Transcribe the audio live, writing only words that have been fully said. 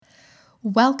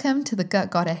Welcome to the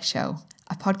Gut Goddess Show,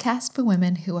 a podcast for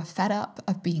women who are fed up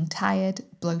of being tired,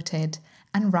 bloated,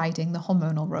 and riding the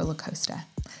hormonal roller coaster.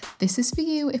 This is for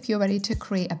you if you're ready to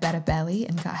create a better belly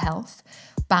and gut health,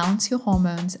 balance your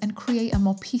hormones, and create a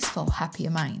more peaceful,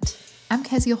 happier mind. I'm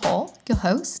Kezia Hall, your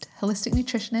host, holistic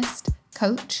nutritionist,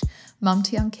 coach, mum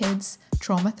to young kids,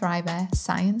 trauma thriver,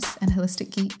 science and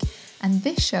holistic geek, and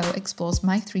this show explores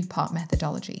my three-part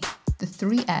methodology, the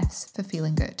 3 F's for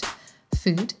feeling good: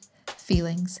 food,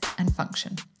 feelings, and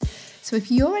function. So if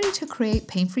you're ready to create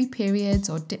pain-free periods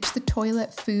or ditch the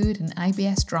toilet, food, and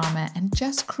IBS drama and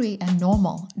just create a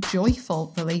normal,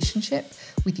 joyful relationship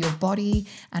with your body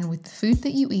and with the food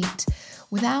that you eat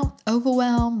without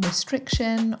overwhelm,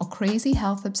 restriction, or crazy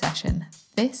health obsession,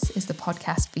 this is the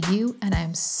podcast for you, and I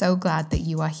am so glad that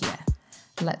you are here.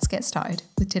 Let's get started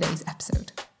with today's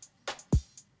episode.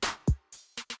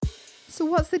 So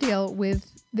what's the deal with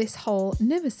this whole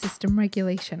nervous system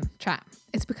regulation chat?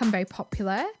 It's become very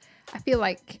popular. I feel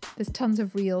like there's tons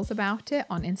of reels about it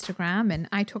on Instagram, and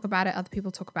I talk about it, other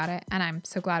people talk about it, and I'm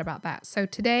so glad about that. So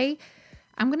today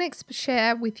I'm going to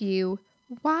share with you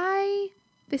why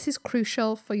this is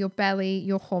crucial for your belly,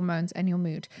 your hormones, and your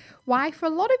mood. Why for a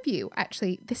lot of you,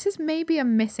 actually, this is maybe a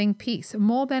missing piece,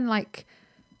 more than like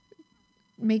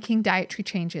making dietary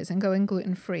changes and going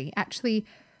gluten-free. Actually,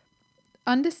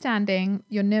 understanding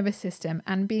your nervous system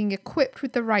and being equipped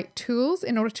with the right tools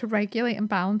in order to regulate and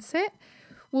balance it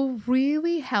will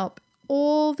really help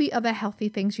all the other healthy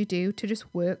things you do to just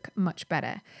work much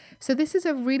better. So this is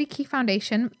a really key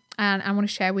foundation, and I want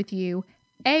to share with you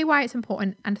why it's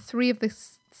important, and 3 of the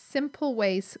simple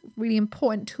ways, really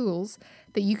important tools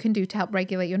that you can do to help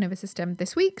regulate your nervous system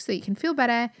this week so that you can feel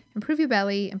better, improve your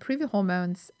belly, improve your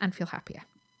hormones, and feel happier.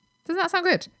 Doesn't that sound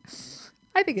good?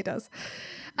 I think it does.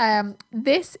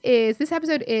 This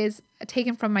episode is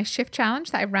taken from my shift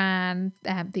challenge that I ran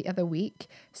the other week.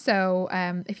 So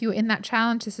if you were in that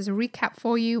challenge, this is a recap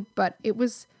for you. But it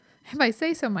was, if I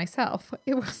say so myself,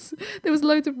 there was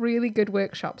loads of really good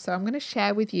workshops. So I'm going to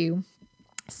share with you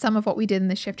some of what we did in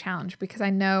the shift challenge, because I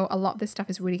know a lot of this stuff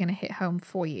is really going to hit home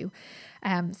for you.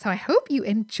 So I hope you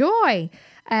enjoy.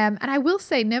 And I will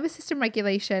say nervous system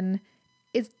regulation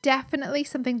is definitely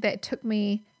something that took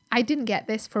me. I didn't get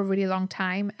this for a really long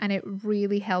time, and it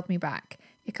really held me back.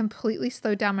 It completely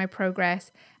slowed down my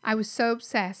progress. I was so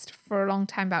obsessed for a long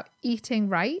time about eating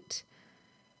right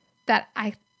that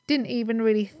I didn't even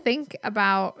really think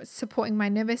about supporting my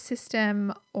nervous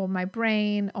system or my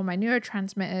brain or my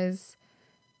neurotransmitters,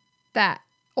 that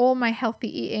all my healthy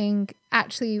eating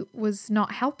actually was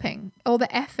not helping. All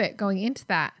the effort going into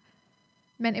that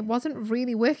meant it wasn't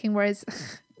really working. Whereas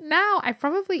now I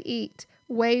probably eat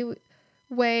way,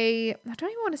 I don't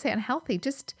even want to say unhealthy,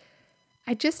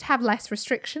 I just have less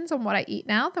restrictions on what I eat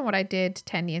now than what I did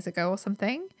 10 years ago or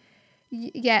something.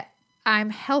 Yet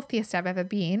I'm healthiest I've ever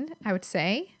been, I would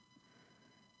say,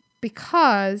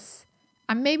 because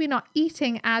I'm maybe not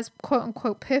eating as quote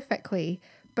unquote perfectly,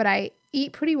 but I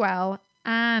eat pretty well,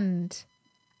 and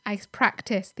I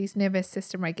practice these nervous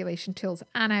system regulation tools,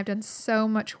 and I've done so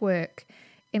much work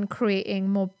in creating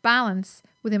more balance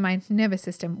within my nervous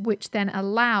system, which then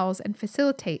allows and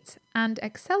facilitates and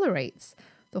accelerates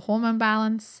the hormone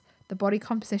balance, the body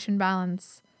composition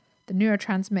balance, the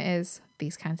neurotransmitters.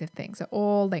 These kinds of things are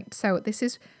all linked. So this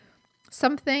is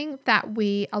something that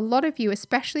a lot of you,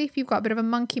 especially if you've got a bit of a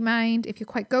monkey mind, if you're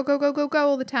quite go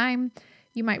all the time,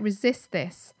 you might resist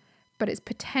this, but it's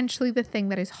potentially the thing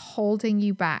that is holding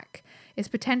you back. It's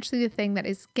potentially the thing that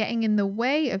is getting in the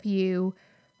way of you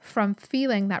from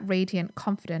feeling that radiant,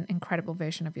 confident, incredible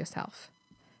version of yourself.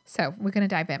 So we're going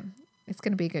to dive in. It's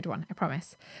going to be a good one, I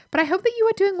promise. But I hope that you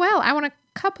are doing well. I want a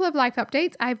couple of life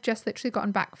updates. I've just literally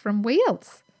gotten back from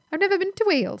Wales. I've never been to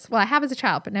Wales. Well, I have as a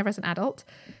child, but never as an adult.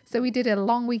 So we did a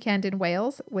long weekend in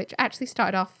Wales, which actually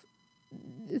started off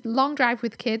long drive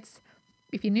with kids.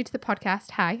 If you're new to the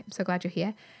podcast, hi, I'm so glad you're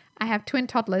here. I have twin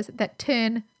toddlers that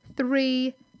turn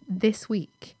 3 this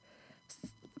week.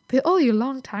 But all you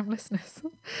long-time listeners,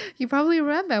 you probably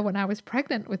remember when I was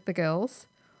pregnant with the girls,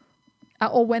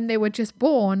 or when they were just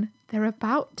born, they're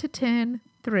about to turn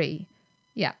 3.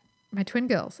 Yeah, my twin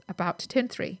girls, about to turn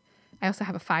 3. I also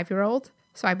have a 5-year-old,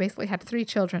 so I basically had 3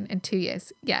 children in 2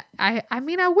 years. Yeah, I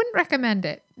mean, I wouldn't recommend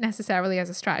it necessarily as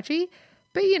a strategy,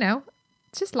 but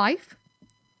it's just life.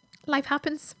 Life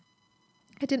happens.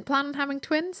 I didn't plan on having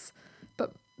twins,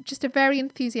 but just a very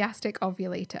enthusiastic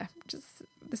ovulator.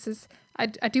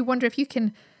 I do wonder if you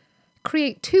can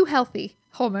create 2 healthy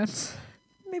hormones.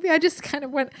 Maybe I just kind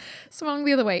of swung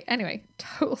the other way. Anyway,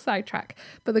 total sidetrack.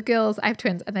 But the girls, I have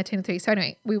twins and they're 2 and 3. So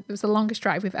anyway, it was the longest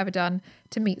drive we've ever done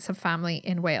to meet some family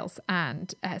in Wales.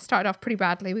 And it started off pretty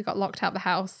badly. We got locked out of the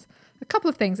house. A couple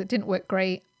of things that didn't work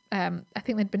great. I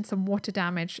think there'd been some water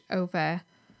damage over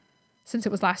since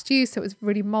it was last used. So it was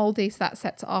really moldy. So that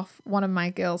sets off one of my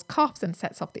girls' coughs and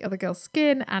sets off the other girl's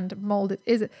skin. And mold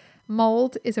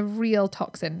is a real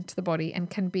toxin to the body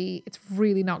and it's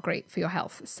really not great for your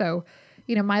health. So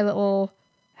my little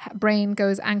brain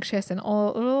goes anxious and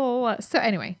all. So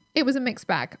anyway, it was a mixed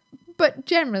bag. But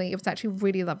generally, it was actually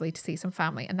really lovely to see some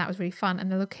family. And that was really fun. And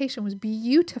the location was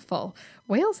beautiful.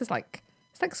 Wales is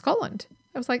it's like Scotland.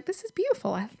 I was like, this is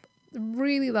beautiful.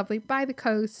 Really lovely. By the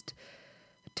coast.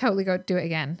 Totally go do it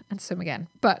again and swim again.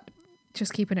 But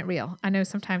just keeping it real. I know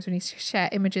sometimes when you share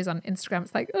images on Instagram,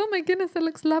 it's like, oh my goodness, it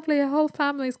looks lovely. A whole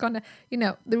family's gone to,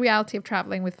 the reality of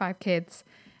traveling with 5 kids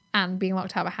and being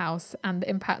locked out of a house and the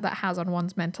impact that has on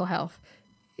one's mental health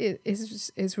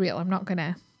is real. I'm not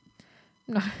gonna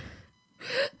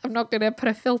put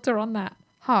a filter on that.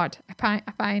 Hard. I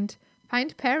find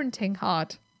parenting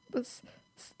hard. This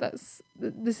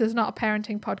is not a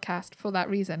parenting podcast for that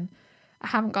reason. I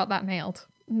haven't got that nailed.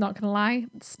 I'm not gonna lie.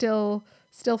 Still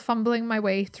fumbling my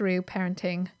way through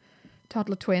parenting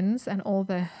toddler twins and all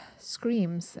the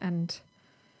screams, and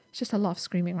it's just a lot of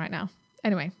screaming right now.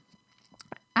 Anyway,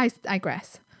 I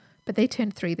digress. But they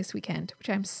turned 3 this weekend, which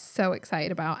I'm so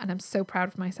excited about and I'm so proud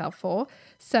of myself for.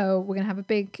 So we're going to have a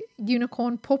big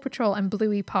unicorn, Paw Patrol and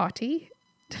Bluey party.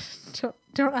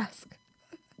 Don't ask.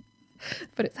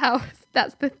 But it's how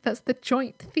that's the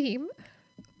joint theme.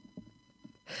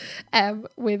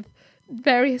 With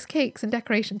various cakes and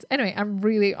decorations. Anyway, I'm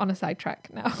really on a sidetrack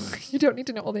now. You don't need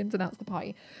to know all the ins and outs of the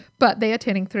party. But they are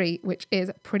turning 3, which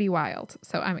is pretty wild.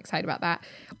 So I'm excited about that.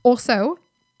 Also,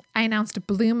 I announced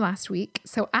Bloom last week.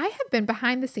 So I have been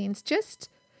behind the scenes just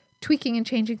tweaking and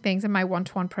changing things in my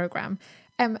one-to-one program.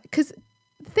 Because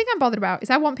the thing I'm bothered about is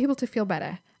I want people to feel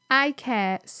better. I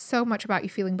care so much about you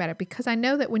feeling better because I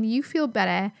know that when you feel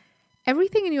better,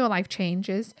 everything in your life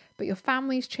changes, but your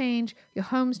families change, your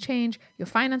homes change, your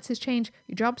finances change,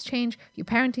 your jobs change, your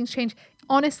parenting's change.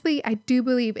 Honestly, I do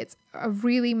believe it's a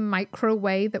really micro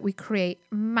way that we create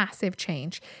massive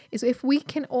change. Is if we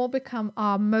can all become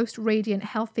our most radiant,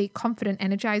 healthy, confident,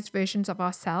 energized versions of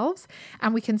ourselves,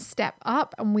 and we can step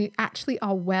up and we actually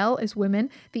are well as women,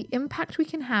 the impact we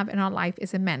can have in our life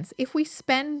is immense. If we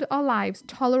spend our lives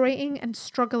tolerating and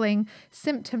struggling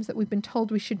symptoms that we've been told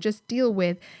we should just deal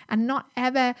with and not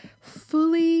ever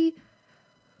fully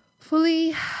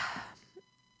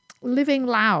living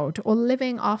loud or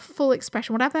living our full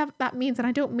expression, whatever that means. And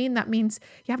I don't mean that means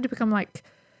you have to become like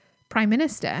prime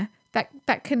minister.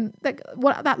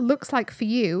 What that looks like for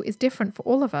you is different for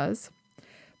all of us.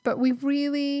 But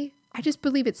I just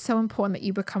believe it's so important that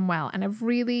you become well. And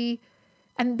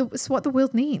it's what the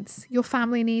world needs. Your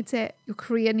family needs it. Your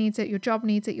career needs it. Your job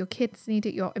needs it. Your kids need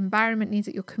it. Your environment needs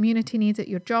it. Your community needs it.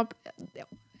 Your job.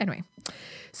 Anyway,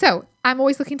 so I'm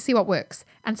always looking to see what works.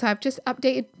 And so I've just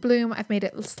updated Bloom. I've made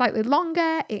it slightly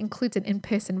longer. It includes an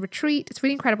in-person retreat. It's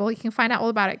really incredible. You can find out all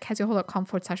about it at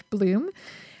keziahall.com/Bloom.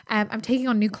 I'm taking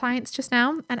on new clients just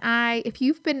now. And if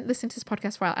you've been listening to this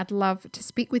podcast for a while, I'd love to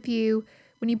speak with you.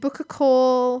 When you book a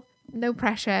call, no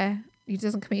pressure. It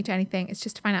doesn't commit to anything. It's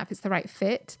just to find out if it's the right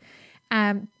fit.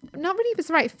 Not really if it's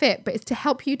the right fit, but it's to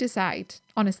help you decide,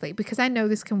 honestly, because I know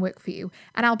this can work for you.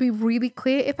 And I'll be really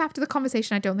clear. If after the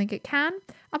conversation I don't think it can,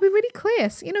 I'll be really clear.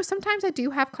 So, sometimes I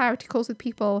do have clarity calls with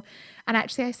people and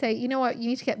actually I say, you know what, you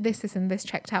need to get this and this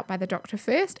checked out by the doctor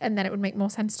first, and then it would make more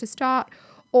sense to start.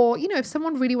 Or, if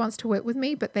someone really wants to work with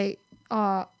me, but they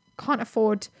can't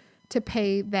afford to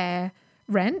pay their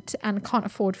rent and can't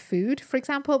afford food, for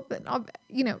example, I'm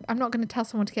not going to tell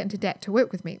someone to get into debt to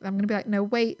work with me. I'm going to be like, no,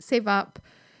 wait, save up,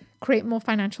 create more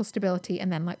financial stability, and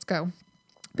then let's go.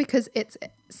 Because it's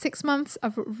 6 months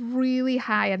of really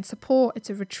high-end support. It's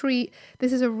a retreat.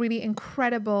 This is a really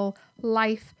incredible,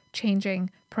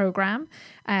 life-changing program.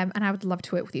 And I would love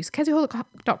to work with you. So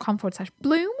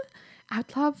keziahall.com/Bloom.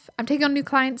 I'm taking on new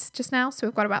clients just now. So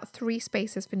we've got about 3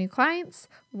 spaces for new clients.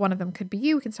 One of them could be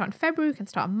you. We can start in February. We can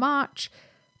start in March.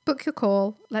 Book your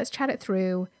call. Let's chat it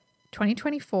through.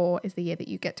 2024 is the year that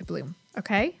you get to bloom.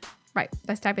 Okay? Right.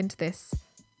 Let's dive into this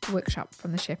workshop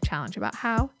from the Shift Challenge about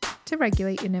how to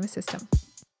regulate your nervous system.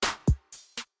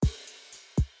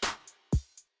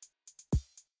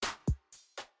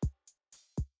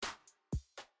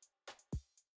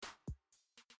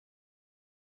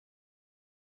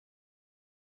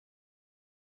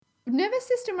 Nervous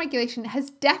system regulation has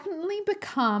definitely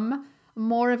become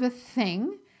more of a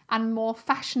thing and more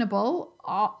fashionable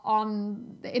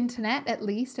on the internet, at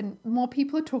least, and more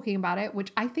people are talking about it,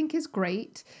 which I think is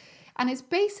great. And it's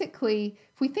basically,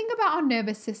 if we think about our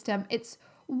nervous system, it's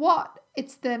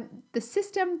the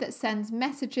system that sends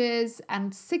messages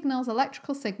and signals,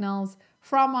 electrical signals,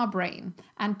 from our brain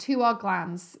and to our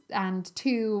glands and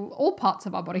to all parts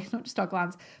of our body, not just our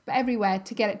glands, but everywhere,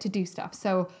 to get it to do stuff.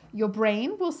 So your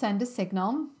brain will send a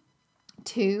signal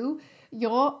to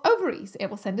your ovaries. It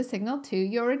will send a signal to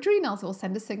your adrenals. It will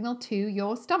send a signal to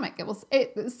your stomach.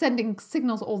 It's sending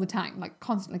signals all the time, like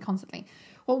constantly.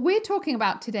 What we're talking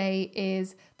about today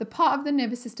is the part of the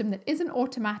nervous system that isn't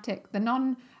automatic, the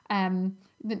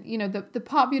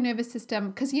part of your nervous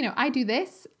system, because, I do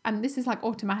this and this is like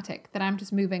automatic, that I'm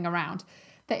just moving around.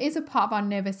 There is a part of our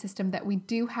nervous system that we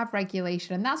do have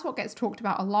regulation, and that's what gets talked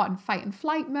about a lot in fight and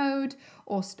flight mode,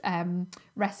 or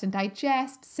rest and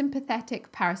digest,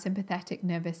 sympathetic, parasympathetic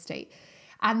nervous state.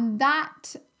 And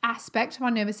that aspect of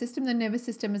our nervous system, the nervous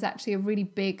system is actually a really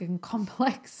big and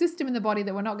complex system in the body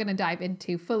that we're not going to dive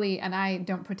into fully, and I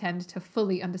don't pretend to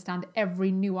fully understand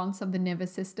every nuance of the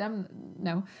nervous system,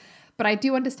 no. But I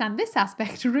do understand this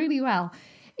aspect really well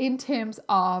in terms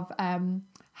of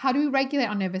how do we regulate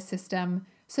our nervous system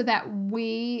so that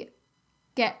we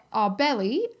get our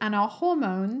belly and our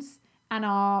hormones and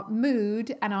our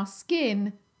mood and our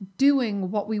skin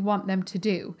doing what we want them to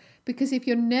do. Because if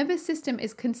your nervous system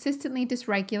is consistently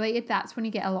dysregulated, that's when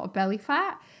you get a lot of belly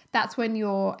fat. That's when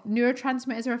your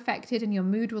neurotransmitters are affected and your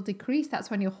mood will decrease. That's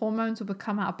when your hormones will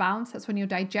become out of balance. That's when your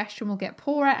digestion will get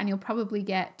poorer, and you'll probably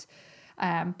get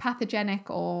pathogenic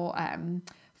or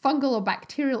fungal or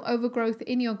bacterial overgrowth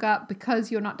in your gut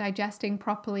because you're not digesting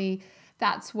properly.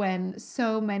 That's when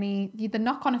the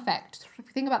knock-on effect. If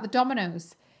you think about the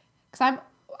dominoes, because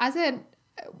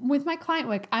with my client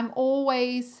work, I'm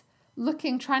always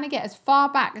trying to get as far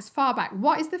back.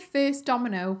 What is the first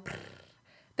domino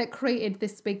that created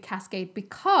this big cascade?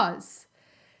 Because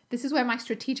this is where my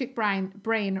strategic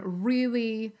brain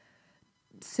really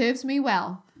serves me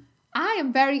well. I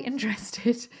am very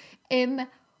interested in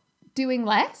doing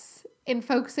less, in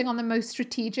focusing on the most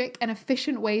strategic and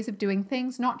efficient ways of doing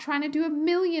things, not trying to do a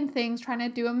million things, trying to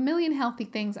do a million healthy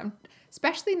things.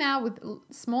 Especially now with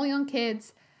small young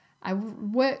kids. I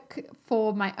work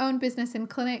for my own business in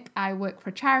clinic. I work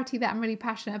for a charity that I'm really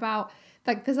passionate about.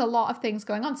 Like, there's a lot of things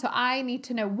going on. So I need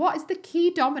to know, what is the key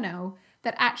domino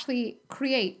that actually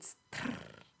creates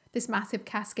this massive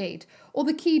cascade, or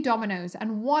the key dominoes.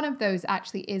 And one of those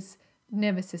actually is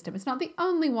nervous system. It's not the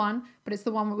only one, but it's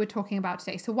the one that we're talking about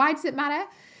today. So why does it matter?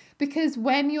 Because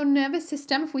when your nervous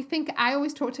system, I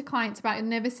always talk to clients about your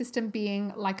nervous system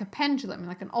being like a pendulum,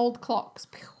 like an old clock.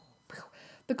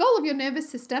 The goal of your nervous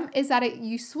system is that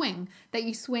you swing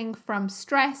from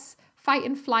stress, fight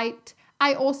and flight.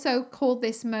 I also call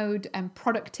this mode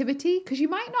productivity, because you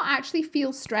might not actually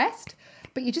feel stressed,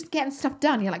 but you're just getting stuff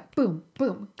done. You're like, boom,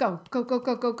 boom, go.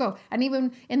 And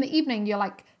even in the evening, you're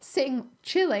like sitting,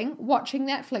 chilling, watching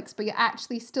Netflix, but you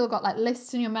actually still got like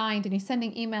lists in your mind, and you're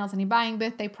sending emails, and you're buying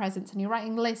birthday presents, and you're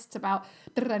writing lists about,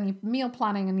 and you're meal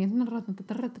planning, and you're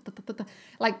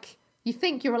like, you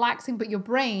think you're relaxing, but your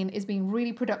brain is being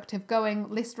really productive, going,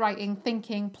 list writing,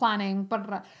 thinking, planning,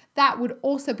 that would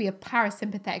also be a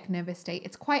parasympathetic nervous state.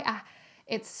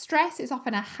 Stress is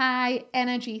often a high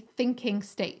energy thinking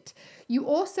state. You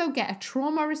also get a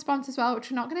trauma response as well, which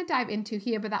we're not going to dive into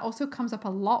here, but that also comes up a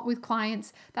lot with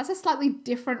clients. That's a slightly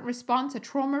different response. A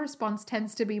trauma response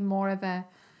tends to be more of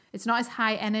it's not as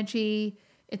high energy.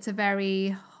 It's a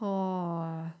very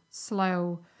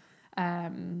slow,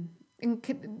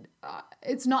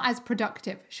 it's not as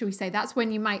productive, should we say. That's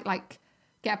when you might like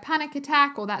get a panic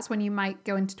attack, or that's when you might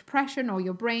go into depression, or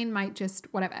your brain might just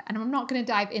whatever. And I'm not going to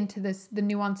dive into the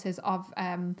nuances of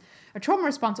a trauma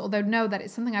response, although know that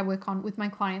it's something I work on with my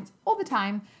clients all the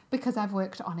time, because I've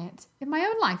worked on it in my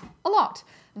own life a lot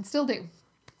and still do.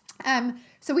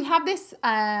 So we have this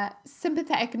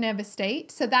sympathetic nervous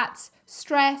state. So that's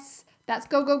stress, that's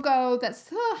go,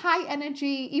 that's high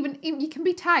energy. Even you can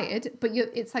be tired, but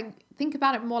it's like, think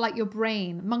about it more like your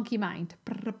brain, monkey mind,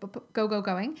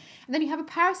 going. And then you have a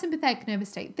parasympathetic nervous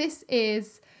state. This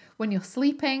is when you're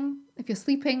sleeping. If you're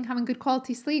sleeping, having good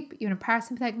quality sleep, you're in a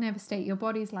parasympathetic nervous state. Your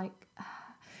body's like,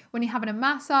 when you're having a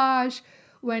massage,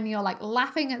 when you're like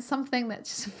laughing at something that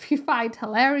just you find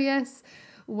hilarious,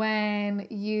 when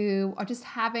you are just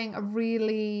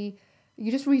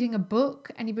you're just reading a book,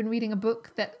 and you've been reading a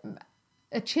book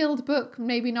a chilled book,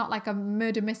 maybe not like a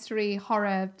murder mystery,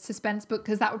 horror, suspense book,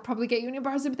 because that would probably get you in your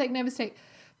parasympathetic nervous state.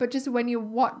 But just when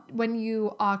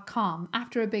you are calm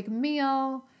after a big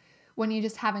meal, when you're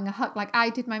just having a hug. Like I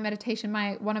did my meditation,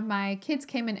 one of my kids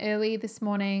came in early this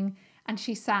morning, and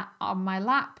she sat on my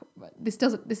lap.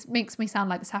 This makes me sound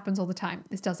like this happens all the time.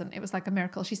 This doesn't. It was like a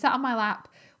miracle. She sat on my lap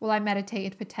while I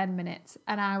meditated for 10 minutes.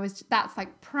 And that's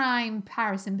like prime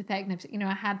parasympathetic nervous. You know,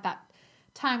 I had that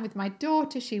time with my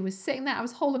daughter. She was sitting there. I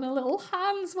was holding her little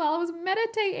hands while I was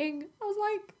meditating. I was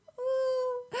like,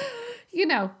 oh. You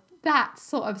know, that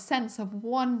sort of sense of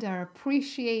wonder,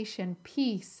 appreciation,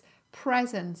 peace,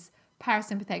 presence,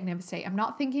 parasympathetic nervous state. I'm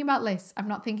not thinking about lists. I'm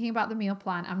not thinking about the meal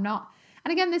plan. I'm not.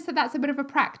 And again, that's a bit of a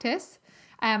practice.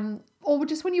 Or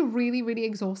just when you're really, really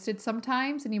exhausted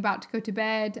sometimes and you're about to go to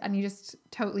bed and you're just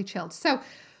totally chilled. So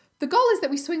the goal is that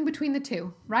we swing between the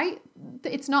two, right?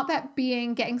 It's not that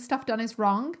getting stuff done is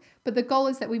wrong, but the goal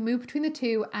is that we move between the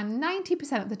two. And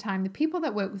 90% of the time, the people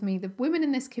that work with me, the women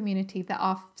in this community that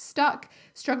are stuck,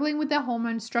 struggling with their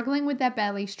hormones, struggling with their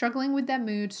belly, struggling with their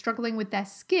mood, struggling with their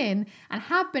skin, and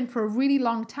have been for a really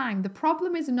long time. The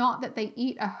problem is not that they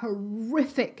eat a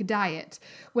horrific diet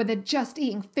where they're just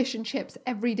eating fish and chips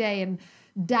every day and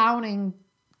downing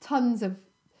tons of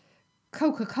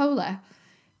Coca-Cola.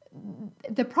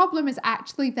 The problem is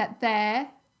actually that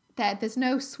there's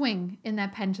no swing in their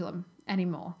pendulum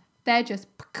anymore. They're just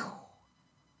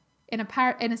in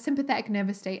a sympathetic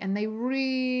nervous state, and they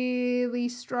really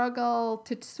struggle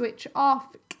to switch off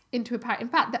into a para. In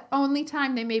fact, the only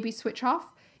time they maybe switch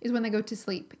off is when they go to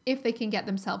sleep, if they can get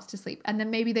themselves to sleep. And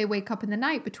then maybe they wake up in the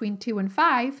night between 2 and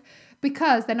 5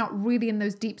 because they're not really in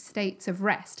those deep states of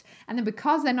rest. And then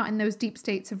because they're not in those deep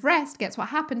states of rest, guess what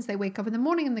happens? They wake up in the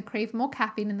morning and they crave more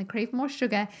caffeine and they crave more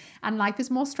sugar, and life is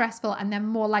more stressful, and they're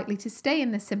more likely to stay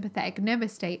in the sympathetic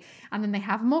nervous state. And then they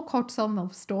have more cortisol and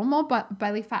they'll store more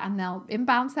belly fat, and they'll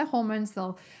imbalance their hormones.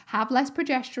 They'll have less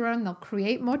progesterone. They'll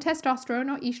create more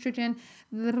testosterone or estrogen.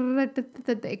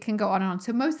 It can go on and on.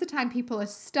 So most of the time people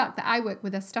that I work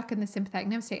with are stuck in the sympathetic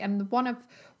nervous state. And one of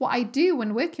what I do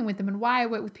when working with them, and why I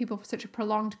work with people for such a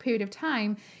prolonged period of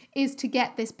time, is to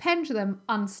get this pendulum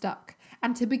unstuck.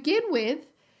 And to begin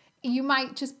with, you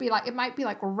might just be like, it might be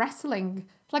like wrestling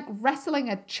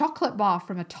a chocolate bar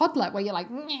from a toddler, where you're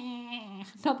like,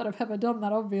 not that I've ever done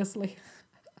that, obviously.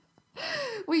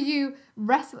 Where you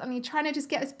wrestle and you're trying to just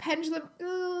get this pendulum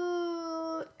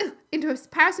into a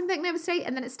parasympathetic nervous state,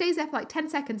 and then it stays there for like 10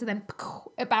 seconds, and then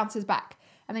it bounces back.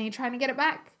 And then you're trying to get it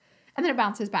back, and then it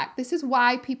bounces back. This is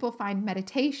why people find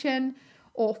meditation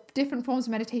or different forms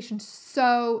of meditation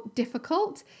so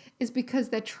difficult, is because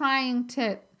they're trying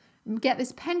to get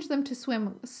this pendulum to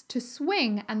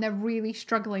swing, and they're really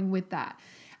struggling with that.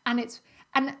 And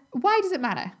why does it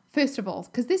matter? First of all,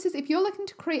 because this is, if you're looking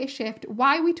to create a shift,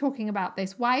 why are we talking about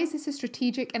this? Why is this a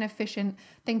strategic and efficient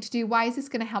thing to do? Why is this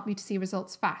going to help you to see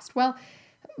results fast? Well,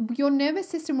 your nervous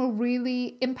system will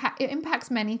really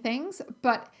impacts many things,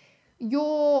 but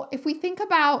if we think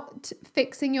about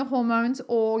fixing your hormones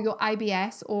or your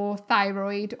IBS or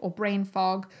thyroid or brain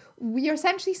fog, you're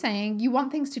essentially saying you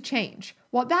want things to change.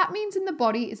 What that means in the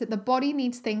body is that the body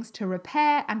needs things to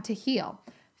repair and to heal.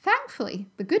 Thankfully,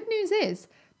 the good news is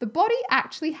the body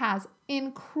actually has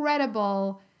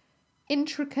incredible,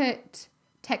 intricate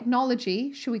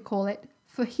technology, should we call it,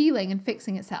 for healing and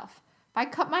fixing itself. If I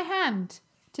cut my hand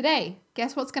today,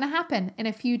 guess what's going to happen in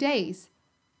a few days?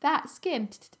 That skin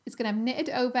is going to have knitted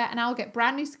over, and I'll get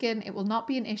brand new skin. It will not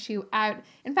be an issue out.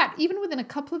 In fact, even within a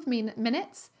couple of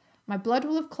minutes, my blood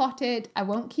will have clotted. I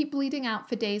won't keep bleeding out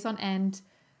for days on end.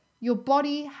 Your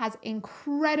body has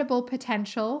incredible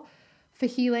potential for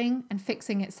healing and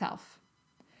fixing itself.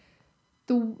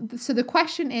 So the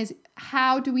question is,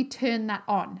 how do we turn that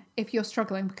on if you're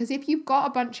struggling? Because if you've got a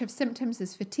bunch of symptoms,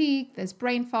 there's fatigue, there's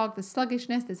brain fog, there's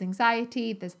sluggishness, there's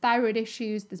anxiety, there's thyroid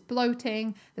issues, there's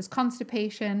bloating, there's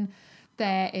constipation,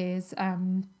 there is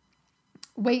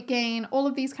weight gain, all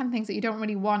of these kind of things that you don't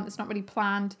really want, it's not really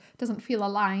planned, doesn't feel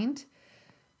aligned,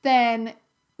 then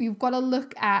you've got to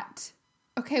look at,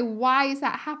 okay, why is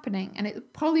that happening? And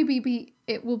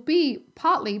it will be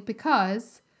partly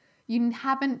because you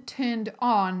haven't turned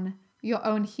on your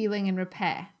own healing and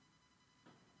repair.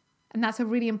 And that's a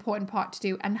really important part to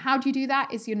do. And how do you do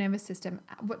that is your nervous system.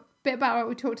 A bit about what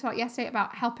we talked about yesterday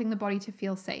about helping the body to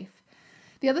feel safe.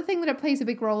 The other thing that it plays a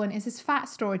big role in is fat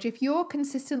storage. If you're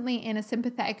consistently in a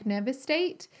sympathetic nervous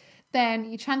state, then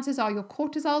your chances are your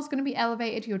cortisol is going to be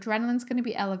elevated, your adrenaline is going to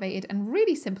be elevated. And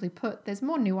really simply put, there's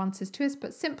more nuances to this,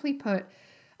 but simply put,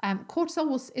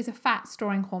 cortisol is a fat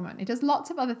storing hormone. It does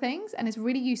lots of other things and is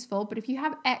really useful, but if you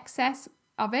have excess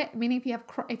of it, meaning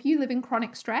if you live in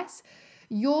chronic stress,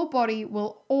 your body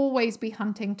will always be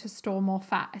hunting to store more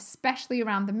fat, especially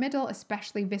around the middle,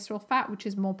 especially visceral fat, which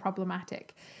is more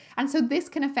problematic. And so this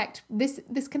can affect,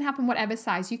 this can happen whatever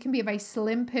size. You can be a very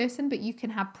slim person, but you can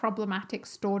have problematic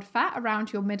stored fat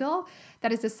around your middle.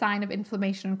 That is a sign of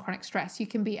inflammation and chronic stress. You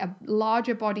can be a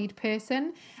larger bodied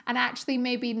person and actually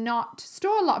maybe not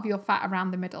store a lot of your fat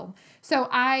around the middle. So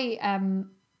I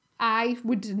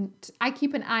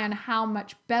keep an eye on how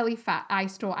much belly fat I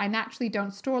store. I naturally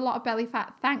don't store a lot of belly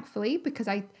fat, thankfully, because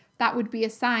that would be a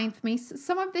sign for me.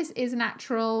 Some of this is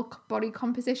natural body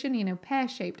composition,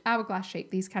 pear-shaped,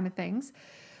 hourglass-shaped, these kind of things.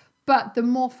 But the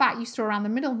more fat you store around the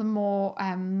middle, the more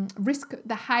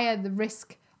the higher the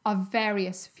risk of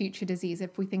various future disease.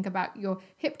 If we think about your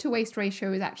hip to waist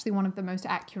ratio is actually one of the most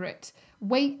accurate.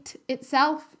 Weight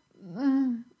itself,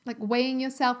 like weighing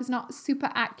yourself is not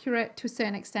super accurate to a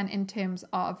certain extent in terms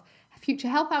of future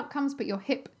health outcomes, but your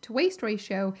hip to waist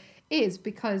ratio is,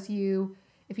 because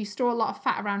if you store a lot of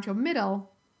fat around your middle,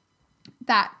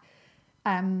 that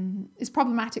is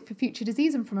problematic for future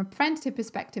disease and from a preventative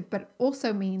perspective, but it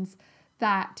also means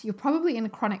that you're probably in a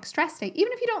chronic stress state,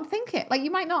 even if you don't think it. Like,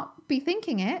 you might not be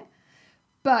thinking it,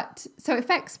 but so it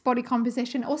affects body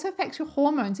composition, also affects your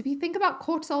hormones. If you think about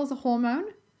cortisol as a hormone,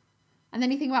 and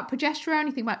then you think about progesterone,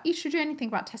 you think about estrogen, you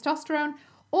think about testosterone,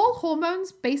 all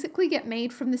hormones basically get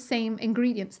made from the same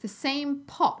ingredients, the same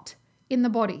pot in the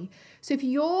body. So if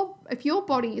your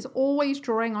body is always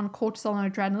drawing on cortisol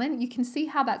and adrenaline, you can see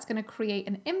how that's going to create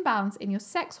an imbalance in your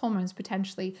sex hormones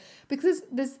potentially, because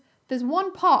there's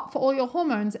one pot for all your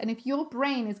hormones, and if your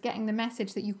brain is getting the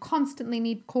message that you constantly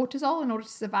need cortisol in order to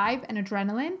survive and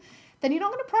adrenaline, then you're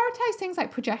not going to prioritize things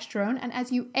like progesterone. And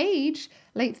as you age,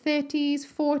 late 30s,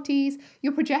 40s,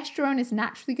 your progesterone is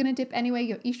naturally going to dip anyway,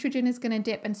 your estrogen is going to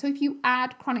dip. And so if you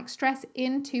add chronic stress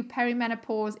into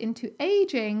perimenopause, into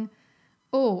aging,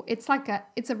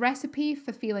 it's a recipe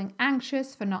for feeling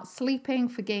anxious, for not sleeping,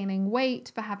 for gaining weight,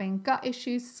 for having gut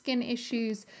issues, skin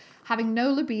issues, having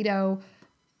no libido.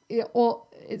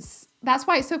 That's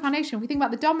why it's so foundational. If we think about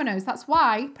the dominoes, that's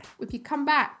why if you come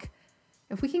back,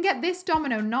 if we can get this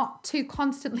domino not to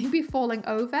constantly be falling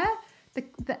over,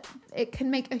 it can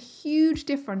make a huge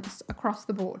difference across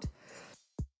the board.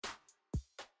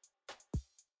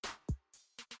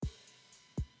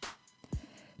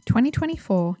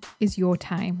 "2024 is your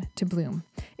time to bloom.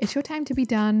 It's your time to be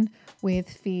done with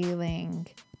feeling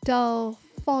dull,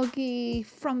 foggy,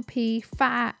 frumpy,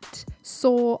 fat,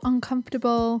 sore,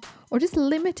 uncomfortable, or just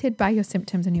limited by your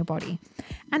symptoms in your body.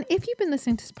 And if you've been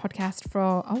listening to this podcast for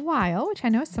a while, which I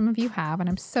know some of you have, and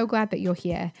I'm so glad that you're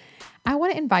here, I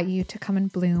want to invite you to come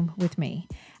and bloom with me.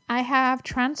 I have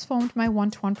transformed my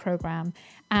one-to-one program,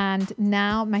 and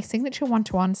now my signature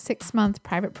one-to-one 6-month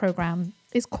private program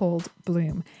is called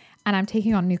Bloom, and I'm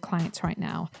taking on new clients right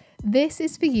now. This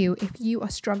is for you if you are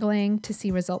struggling to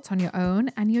see results on your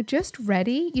own and you're just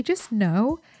ready, you just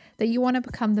know that you want to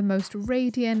become the most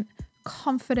radiant,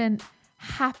 confident,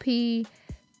 happy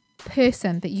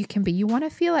person that you can be. You want to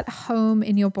feel at home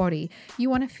in your body.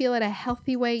 You want to feel at a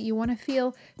healthy weight. You want to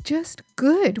feel just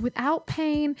good without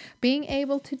pain, being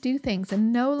able to do things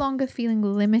and no longer feeling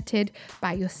limited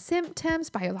by your symptoms,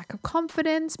 by your lack of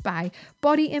confidence, by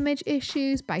body image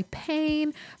issues, by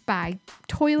pain, by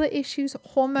toilet issues,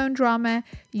 hormone drama.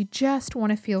 You just want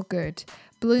to feel good.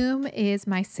 Bloom is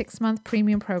my 6-month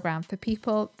premium program for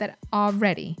people that are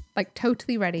ready, like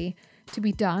totally ready to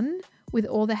be done with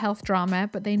all the health drama,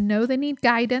 but they know they need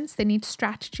guidance, they need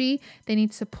strategy, they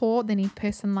need support, they need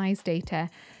personalized data.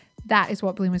 That is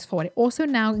what Bloom is for. It also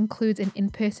now includes an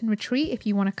in-person retreat if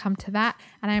you want to come to that,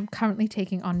 and I am currently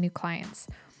taking on new clients.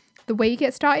 The way you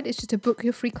get started is just to book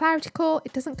your free clarity call.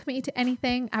 It doesn't commit you to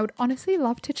anything. I would honestly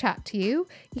love to chat to you.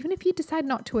 Even if you decide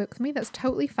not to work with me, that's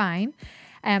totally fine.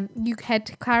 You head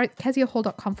to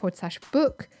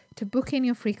keziahall.com/book to book in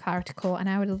your free clarity call, and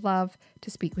I would love to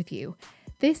speak with you.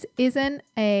 This isn't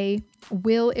a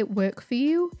will it work for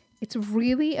you? It's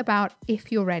really about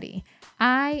if you're ready.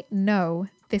 I know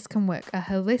this can work. A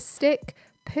holistic,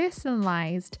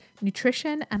 personalized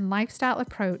nutrition and lifestyle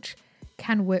approach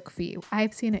can work for you.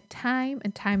 I've seen it time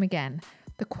and time again.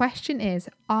 The question is,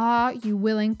 are you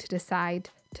willing to decide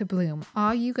to bloom?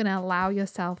 Are you going to allow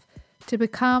yourself to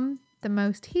become the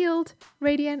most healed,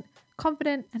 radiant,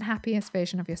 confident, and happiest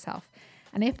version of yourself?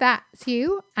 And if that's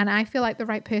you, and I feel like the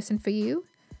right person for you,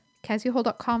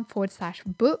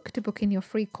 keziahall.com/book to book in your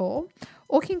free call,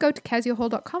 or you can go to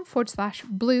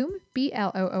keziahall.com/bloom,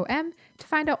 BLOOM, to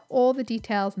find out all the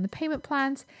details and the payment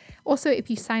plans. Also, if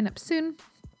you sign up soon,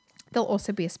 there'll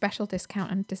also be a special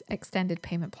discount and extended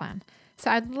payment plan.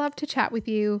 So I'd love to chat with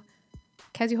you.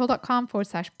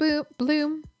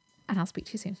 keziahall.com/bloom, and I'll speak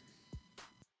to you soon.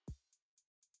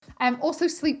 Also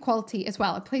sleep quality as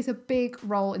well. It plays a big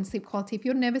role in sleep quality. If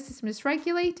your nervous system is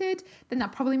dysregulated, then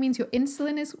that probably means your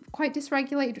insulin is quite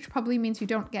dysregulated, which probably means you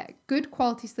don't get good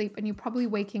quality sleep, and you're probably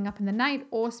waking up in the night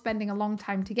or spending a long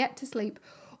time to get to sleep,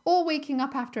 or waking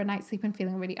up after a night's sleep and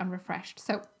feeling really unrefreshed.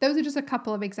 So those are just a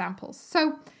couple of examples.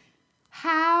 So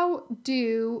how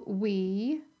do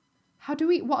we,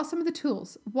 what are some of the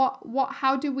tools?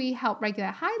 How do we help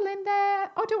regulate? Hi,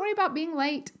 Linda. Oh, don't worry about being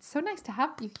late. It's so nice to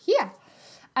have you here.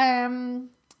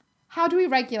 How do we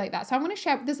regulate that? So I'm going to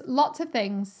share, there's lots of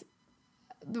things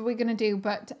that we're going to do,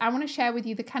 but I want to share with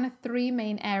you the kind of 3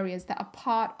 main areas that are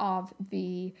part of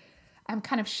the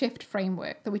kind of shift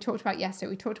framework that we talked about yesterday.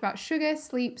 We talked about sugar,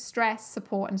 sleep, stress,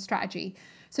 support, and strategy.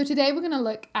 So today we're going to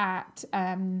look at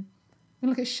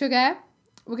sugar.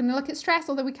 We're going to look at stress,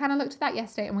 although we kind of looked at that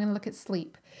yesterday, and we're going to look at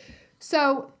sleep.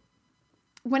 So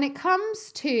when it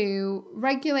comes to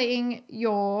regulating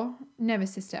your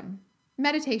nervous system,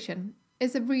 meditation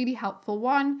is a really helpful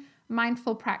one.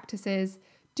 Mindful practices,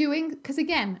 because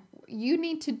again, you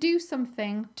need to do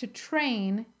something to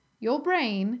train your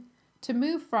brain to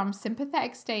move from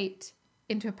sympathetic state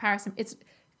into a parasympathetic. It's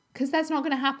because that's not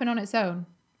going to happen on its own.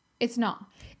 It's not.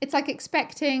 It's like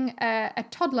expecting a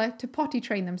toddler to potty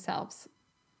train themselves.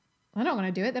 They're not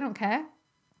going to do it. They don't care.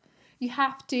 You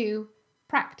have to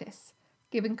practice,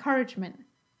 give encouragement,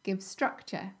 give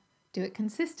structure, do it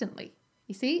consistently.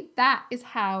 You see, that is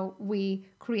how we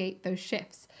create those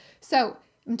shifts. So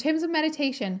in terms of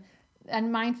meditation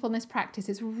and mindfulness practice,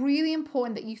 it's really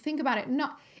important that you think about it.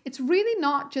 It's really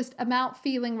not just about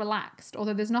feeling relaxed,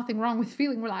 although there's nothing wrong with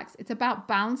feeling relaxed. It's about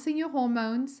balancing your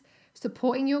hormones,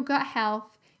 supporting your gut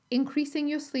health, increasing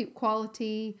your sleep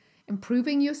quality,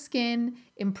 improving your skin,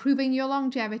 improving your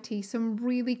longevity, some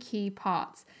really key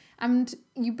parts. And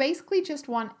you basically just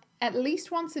want at least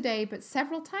once a day, but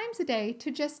several times a day, to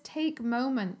just take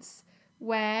moments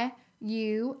where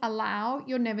you allow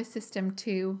your nervous system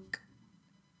to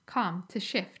calm, to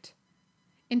shift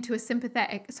into a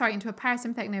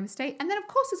parasympathetic nervous state. And then of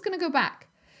course it's going to go back.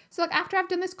 So like after I've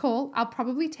done this call, I'll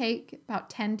probably take about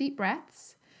 10 deep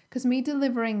breaths, because me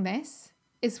delivering this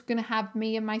is going to have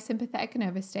me in my sympathetic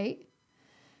nervous state.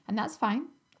 And that's fine.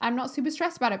 I'm not super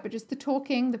stressed about it, but just the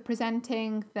talking, the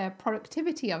presenting, the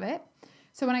productivity of it.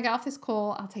 So when I get off this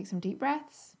call, I'll take some deep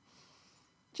breaths.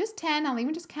 Just 10. I'll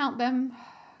even just count them,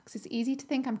 because it's easy to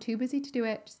think I'm too busy to do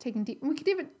it. Just taking deep. We could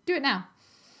even do it now.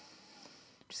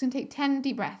 Just going to take 10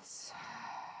 deep breaths.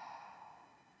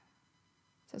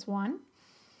 So that's 1.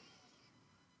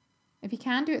 If you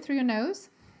can, do it through your nose.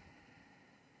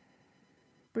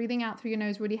 Breathing out through your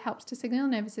nose really helps to signal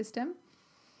the nervous system.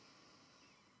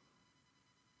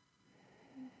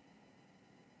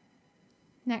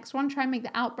 Next one, try and make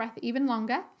the out breath even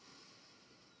longer.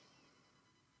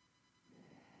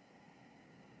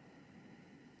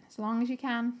 As long as you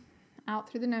can. Out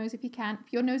through the nose if you can.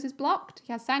 If your nose is blocked, if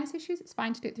you have sinus issues, it's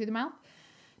fine to do it through the mouth.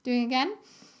 Doing it again.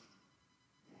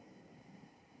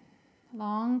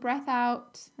 Long breath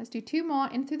out. Let's do 2 more.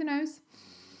 In through the nose.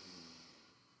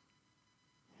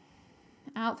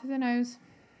 Out through the nose.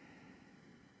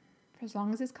 For as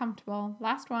long as it's comfortable.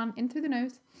 Last one. In through the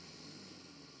nose.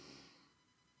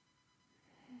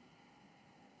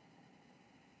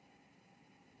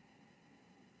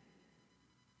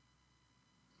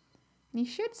 And you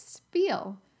should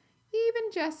feel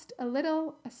even just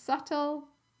a subtle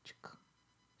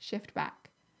shift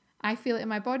back. I feel it in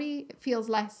my body. It feels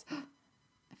less,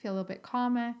 I feel a little bit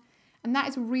calmer. And that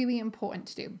is really important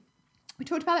to do. We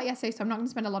talked about that yesterday, so I'm not going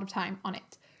to spend a lot of time on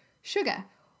it. Sugar.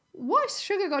 What's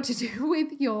sugar got to do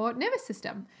with your nervous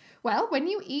system? Well, when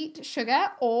you eat sugar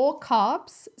or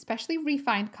carbs, especially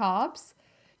refined carbs,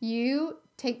 you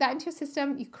take that into your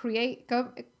system,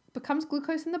 it becomes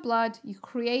glucose in the blood,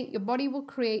 your body will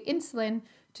create insulin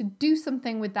to do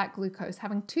something with that glucose.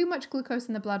 Having too much glucose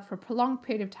in the blood for a prolonged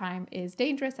period of time is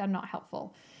dangerous and not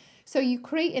helpful. So you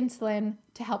create insulin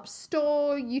to help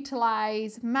store,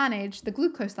 utilize, manage the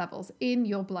glucose levels in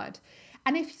your blood.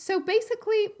 And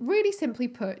basically, really simply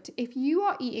put, if you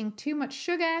are eating too much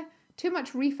sugar, too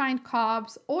much refined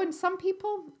carbs, or in some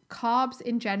people, carbs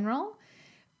in general,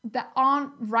 that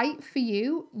aren't right for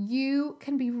you, you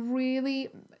can be really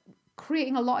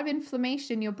creating a lot of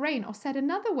inflammation in your brain, or said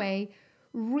another way,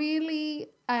 really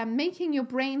making your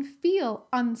brain feel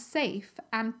unsafe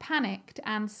and panicked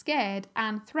and scared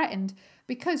and threatened,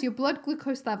 because your blood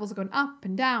glucose levels are going up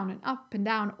and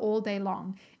down all day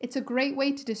long. It's a great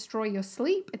way to destroy your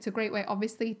sleep. It's a great way,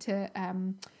 obviously, to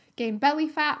gain belly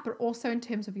fat, but also in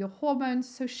terms of your hormones.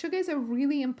 So sugar is a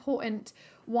really important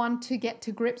one to get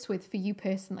to grips with for you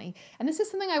personally. And this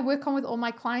is something I work on with all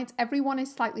my clients. Everyone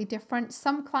is slightly different.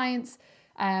 Some clients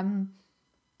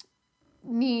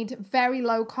need very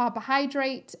low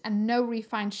carbohydrate and no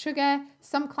refined sugar.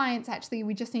 Some clients actually,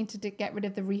 we just need to get rid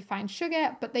of the refined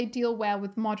sugar, but they deal well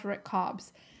with moderate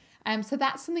carbs. So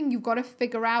that's something you've got to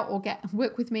figure out or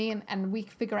work with me and we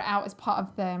figure it out as part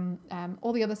of the,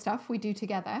 all the other stuff we do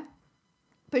together.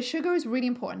 But sugar is really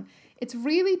important. It's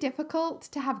really difficult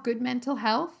to have good mental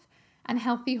health and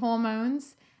healthy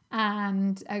hormones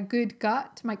and a good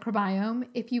gut microbiome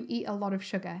if you eat a lot of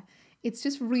sugar. It's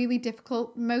just really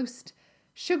difficult. Most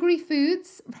sugary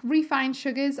foods, refined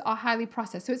sugars, are highly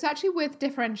processed. So it's actually worth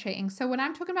differentiating. So when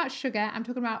I'm talking about sugar, I'm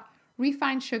talking about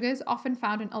refined sugars often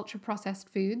found in ultra-processed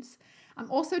foods.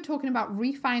 I'm also talking about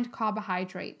refined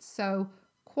carbohydrates. So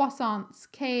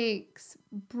croissants, cakes,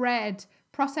 bread,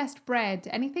 processed bread,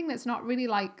 anything that's not really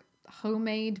like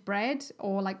homemade bread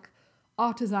or like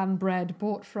artisan bread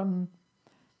bought from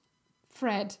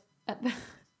Fred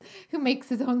who makes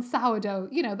his own sourdough,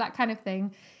 that kind of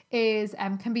thing, is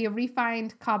can be a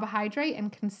refined carbohydrate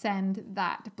and can send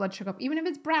that blood sugar up. Even if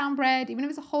it's brown bread, even if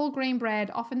it's a whole grain bread,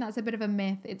 often that's a bit of a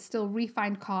myth. It's still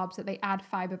refined carbs that they add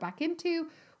fiber back into,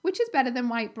 which is better than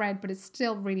white bread, but it's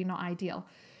still really not ideal.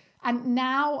 And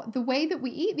now the way that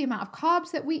we eat, the amount of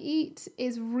carbs that we eat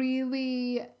is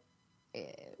really,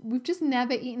 we've just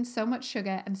never eaten so much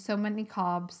sugar and so many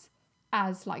carbs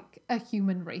as like a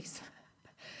human race.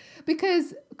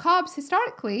 Because carbs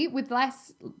historically, with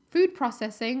less food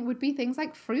processing, would be things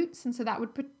like fruits. And so that would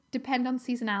depend on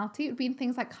seasonality. It would be in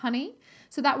things like honey.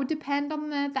 So that would depend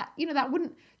on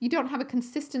you don't have a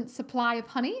consistent supply of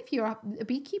honey. If you're a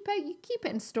beekeeper, you keep it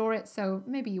and store it. So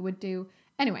maybe you would do.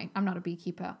 Anyway, I'm not a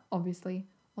beekeeper, obviously.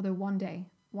 Although one day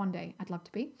I'd love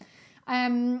to be.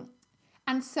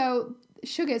 And so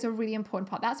sugar is a really important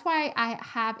part. That's why I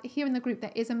have here in the group,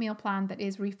 there is a meal plan that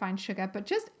is refined sugar, but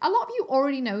just a lot of you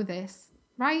already know this,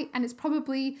 right? And it's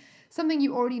probably something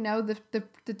you already know.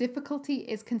 The difficulty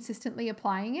is consistently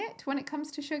applying it when it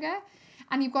comes to sugar.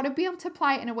 And you've got to be able to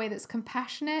apply it in a way that's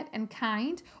compassionate and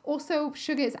kind. Also,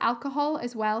 sugar is alcohol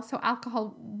as well. So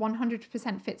alcohol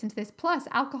 100% fits into this. Plus,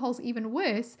 alcohol's even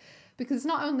worse because it's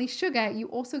not only sugar, you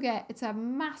also it's a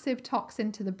massive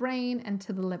toxin to the brain and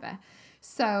to the liver.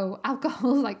 So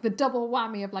alcohol is like the double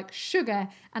whammy of like sugar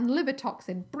and liver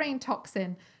toxin, brain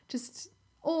toxin, just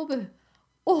all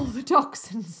the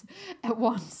toxins at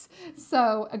once.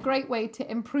 So a great way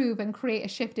to improve and create a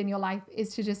shift in your life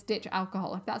is to just ditch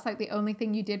alcohol. If that's like the only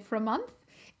thing you did for a month,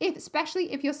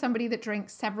 especially if you're somebody that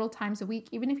drinks several times a week,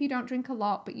 even if you don't drink a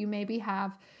lot, but you maybe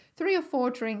have 3 or 4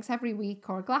 drinks every week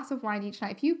or a glass of wine each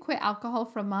night. If you quit alcohol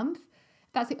for a month,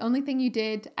 that's the only thing you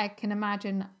did, I can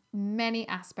imagine many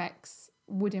aspects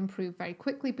would improve very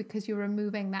quickly because you're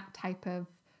removing that type of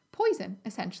poison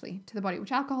essentially to the body,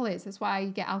 which alcohol is. That's why you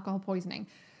get alcohol poisoning.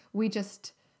 We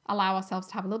just allow ourselves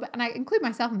to have a little bit, and I include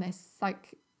myself in this,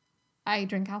 like I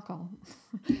drink alcohol,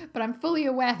 but I'm fully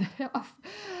aware that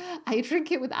I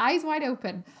drink it with eyes wide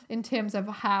open in terms of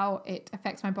how it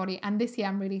affects my body. And this year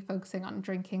I'm really focusing on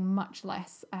drinking much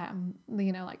less,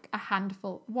 like a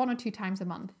handful, 1 or 2 times a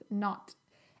month, not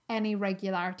any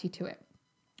regularity to it.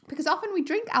 Because often we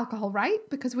drink alcohol, right?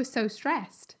 Because we're so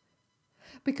stressed,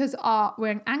 because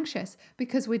we're anxious,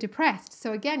 because we're depressed.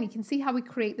 So again, you can see how we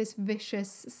create this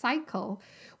vicious cycle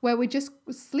where we're just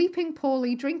sleeping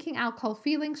poorly, drinking alcohol,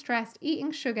 feeling stressed,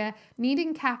 eating sugar,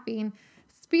 needing caffeine,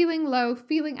 feeling low,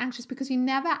 feeling anxious, because you're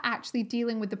never actually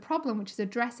dealing with the problem, which is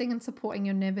addressing and supporting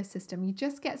your nervous system. You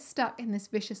just get stuck in this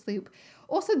vicious loop.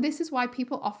 Also, this is why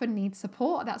people often need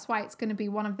support. That's why it's going to be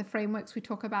one of the frameworks we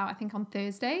talk about, I think, on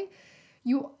Thursday.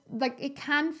 You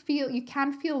can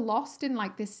feel lost in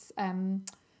like this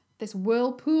this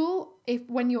whirlpool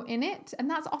when you're in it, and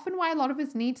that's often why a lot of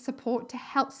us need support, to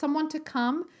help someone to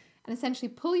come and essentially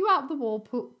pull you out of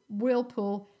the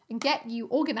whirlpool and get you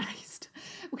organized,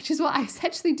 which is what I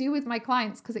essentially do with my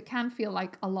clients, because it can feel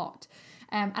like a lot.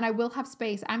 And I will have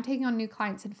space. I'm taking on new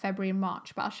clients in February and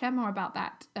March, but I'll share more about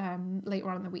that later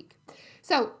on in the week.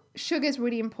 So sugar is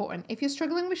really important. If you're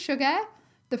struggling with sugar,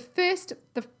 the first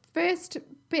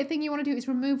bit thing you want to do is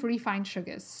remove refined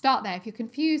sugars. Start there. If you're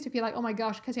confused, if you're like, oh my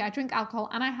gosh, because I drink alcohol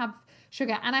and I have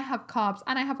sugar and I have carbs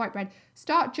and I have white bread,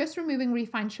 start just removing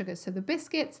refined sugars. So the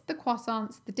biscuits, the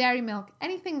croissants, the dairy milk,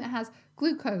 anything that has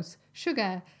glucose,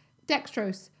 sugar,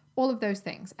 dextrose, all of those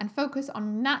things, and focus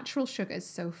on natural sugars.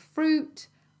 So fruit,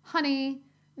 honey,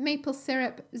 maple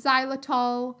syrup,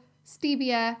 xylitol,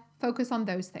 stevia, focus on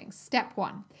those things. Step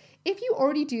 1. If you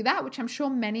already do that, which I'm sure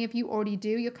many of you already do,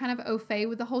 you're kind of au fait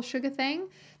with the whole sugar thing,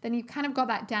 then you've kind of got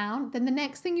that down. Then the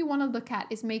next thing you want to look at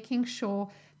is making sure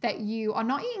that you are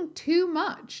not eating too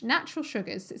much natural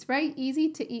sugars. It's very easy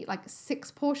to eat like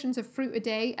 6 portions of fruit a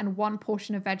day and 1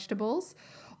 portion of vegetables,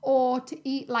 or to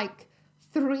eat like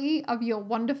 3 of your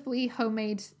wonderfully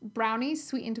homemade brownies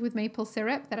sweetened with maple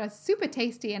syrup that are super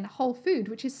tasty and whole food,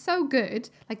 which is so good.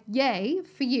 Like, yay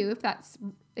for you if that's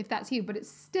you, but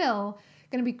it's still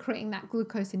going to be creating that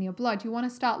glucose in your blood. You want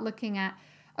to start looking at,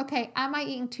 okay, am I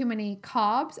eating too many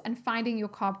carbs, and finding your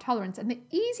carb tolerance. And the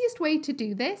easiest way to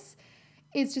do this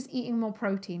is just eating more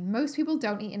protein. Most people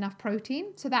don't eat enough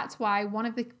protein. So that's why one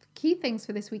of the key things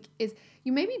for this week is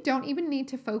you maybe don't even need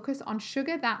to focus on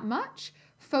sugar that much.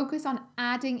 Focus on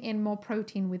adding in more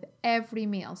protein with every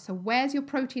meal. So where's your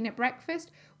protein at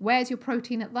breakfast? Where's your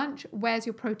protein at lunch? Where's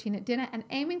your protein at dinner? And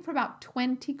aiming for about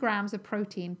 20 grams of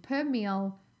protein per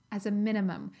meal as a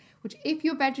minimum, which if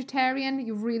you're vegetarian,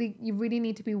 you really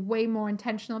need to be way more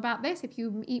intentional about this. If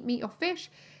you eat meat or fish,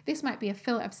 this might be a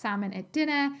fillet of salmon at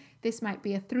dinner. This might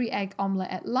be a 3-egg omelet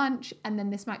at lunch. And then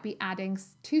this might be adding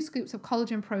 2 scoops of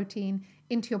collagen protein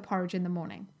into your porridge in the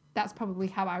morning. That's probably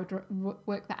how I would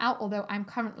work that out. Although I'm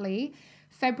currently,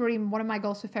 one of my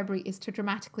goals for February is to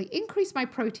dramatically increase my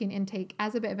protein intake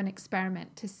as a bit of an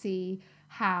experiment to see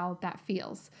how that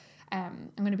feels.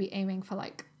 I'm going to be aiming for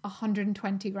like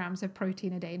 120 grams of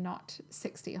protein a day, not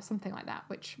 60 or something like that,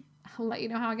 which I'll let you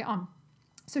know how I get on.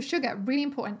 So sugar, really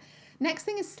important. Next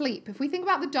thing is sleep. If we think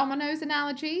about the dominoes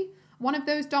analogy, one of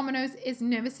those dominoes is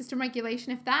nervous system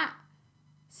regulation. If that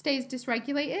stays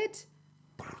dysregulated,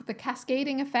 the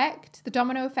cascading effect, the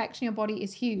domino effect in your body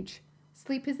is huge.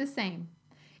 Sleep is the same.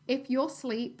 If your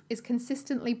sleep is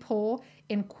consistently poor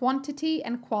in quantity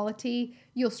and quality,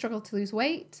 you'll struggle to lose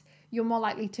weight. You're more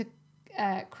likely to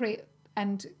create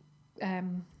and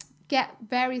get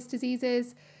various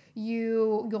diseases.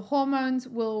 Your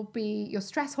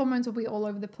stress hormones will be all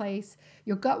over the place.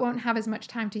 Your gut won't have as much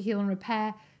time to heal and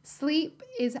repair. Sleep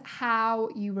is how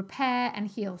you repair and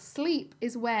heal. Sleep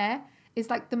is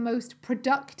like the most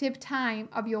productive time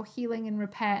of your healing and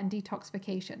repair and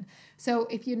detoxification. So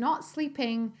if you're not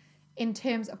sleeping in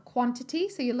terms of quantity,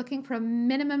 so you're looking for a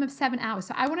minimum of 7 hours.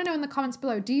 So I want to know in the comments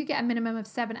below, do you get a minimum of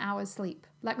 7 hours sleep?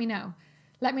 Let me know.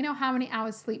 Let me know how many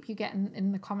hours sleep you get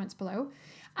in the comments below.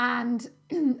 And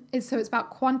so it's about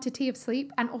quantity of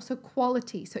sleep and also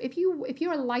quality. So if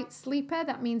you're a light sleeper,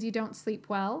 that means you don't sleep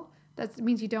well. That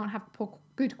means you don't have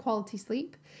good quality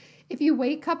sleep. If you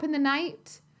wake up in the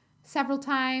night several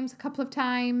times, a couple of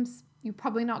times, you're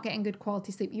probably not getting good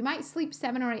quality sleep. You might sleep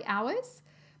 7 or 8 hours,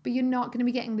 but you're not going to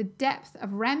be getting the depth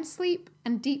of REM sleep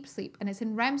and deep sleep. And it's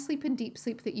in REM sleep and deep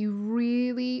sleep that you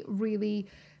really, really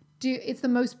do. It's the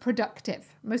most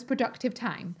productive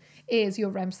time is your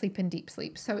REM sleep and deep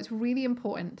sleep. So it's really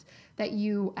important that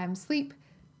you sleep.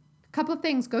 A couple of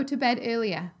things, go to bed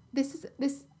earlier.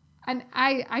 And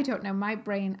I don't know, my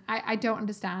brain, I don't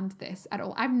understand this at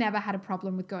all. I've never had a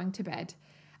problem with going to bed.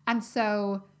 And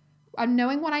so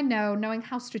knowing what I know, knowing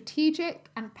how strategic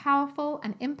and powerful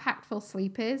and impactful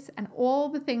sleep is and all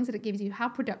the things that it gives you, how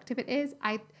productive it is,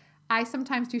 I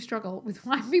sometimes do struggle with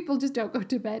why people just don't go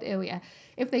to bed earlier.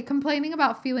 If they're complaining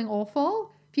about feeling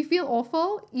awful, if you feel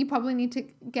awful, you probably need to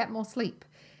get more sleep.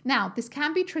 Now, this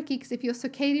can be tricky because if your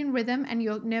circadian rhythm and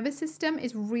your nervous system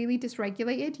is really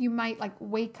dysregulated, you might like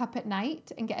wake up at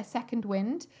night and get a second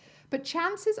wind. But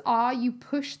chances are you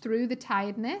push through the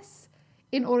tiredness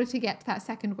in order to get to that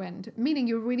second wind, meaning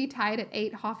you're really tired at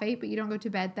 8, half 8, but you don't go to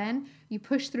bed then. You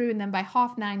push through and then by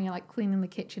 9:30, you're like cleaning the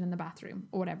kitchen and the bathroom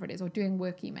or whatever it is, or doing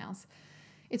work emails.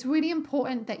 It's really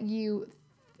important that you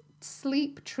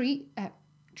treat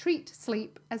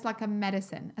sleep as like a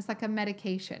medicine, as like a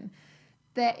medication.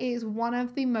 That is one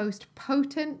of the most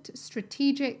potent,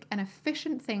 strategic, and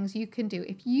efficient things you can do.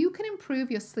 If you can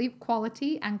improve your sleep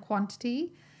quality and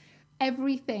quantity,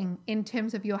 everything in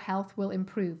terms of your health will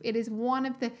improve. It is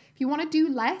if you want to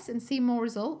do less and see more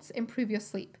results, improve your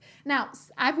sleep. Now,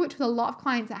 I've worked with a lot of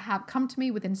clients that have come to me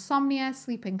with insomnia,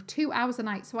 sleeping 2 hours a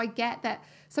night. So I get that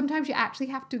sometimes you actually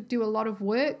have to do a lot of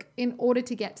work in order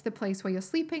to get to the place where you're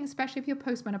sleeping, especially if you're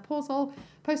postmenopausal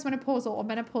or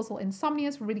menopausal insomnia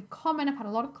is really common. I've had a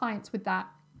lot of clients with that.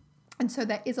 And so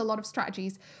there is a lot of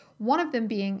strategies. One of them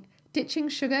being ditching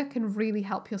sugar can really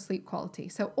help your sleep quality.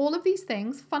 So all of these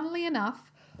things, funnily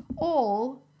enough,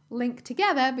 all link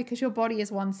together because your body is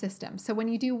one system. So when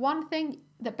you do one thing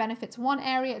that benefits one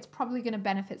area, it's probably going to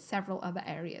benefit several other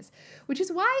areas, which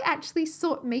is why actually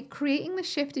creating the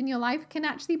shift in your life can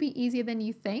actually be easier than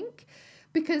you think.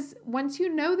 Because once you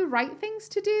know the right things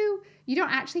to do, you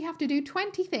don't actually have to do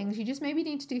 20 things. You just maybe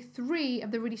need to do 3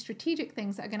 of the really strategic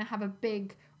things that are going to have a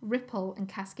big ripple and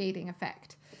cascading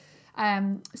effect.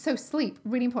 So sleep,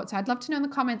 really important. So I'd love to know in the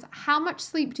comments, how much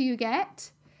sleep do you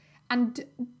get? And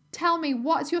tell me,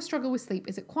 what is your struggle with sleep?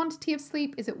 Is it quantity of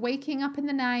sleep? Is it waking up in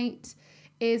the night?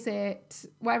 With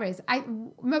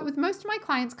most of my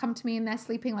clients come to me and they're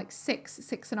sleeping like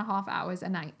 6.5 hours a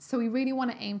night. So we really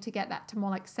want to aim to get that to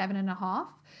more like 7.5,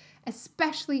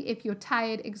 especially if you're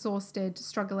tired, exhausted,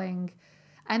 struggling.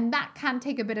 And that can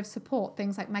take a bit of support.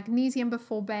 Things like magnesium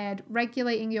before bed,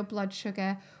 regulating your blood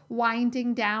sugar,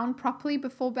 winding down properly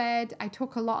before bed. I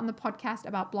talk a lot on the podcast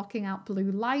about blocking out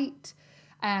blue light.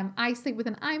 I sleep with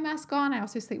an eye mask on. I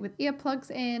also sleep with earplugs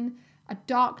in, a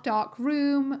dark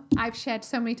room. I've shared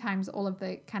so many times all of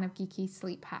the kind of geeky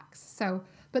sleep hacks.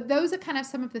 But those are kind of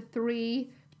some of the 3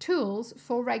 tools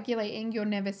for regulating your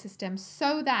nervous system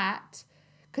so that,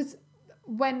 because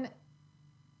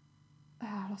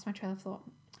I lost my trail of thought.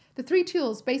 The 3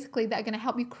 tools basically that are going to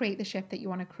help you create the shift that you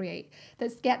want to create.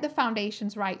 Let's get the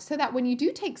foundations right so that when you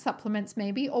do take supplements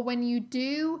maybe, or when you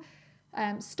do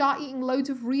start eating loads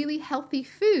of really healthy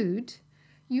food,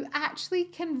 you actually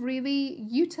can really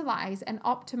utilize and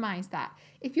optimize that.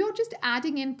 If you're just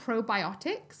adding in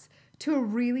probiotics to a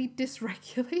really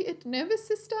dysregulated nervous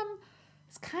system,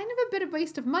 it's kind of a bit of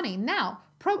waste of money. Now,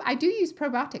 I do use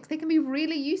probiotics. They can be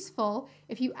really useful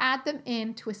if you add them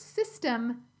into a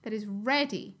system that is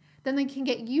ready. Then they can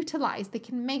get utilized. They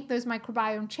can make those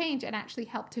microbiome change and actually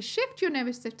help to shift your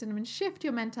nervous system and shift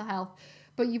your mental health.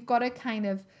 But you've got to kind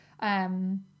of,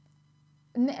 and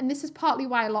this is partly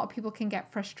why a lot of people can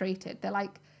get frustrated. They're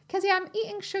like, Kezia, I'm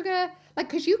eating sugar. Like,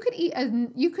 because you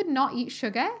could not eat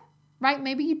sugar, right?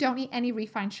 Maybe you don't eat any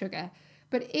refined sugar.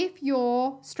 But if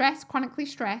you're stressed, chronically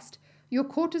stressed, your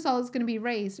cortisol is going to be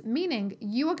raised, meaning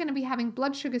you are going to be having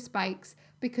blood sugar spikes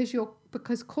because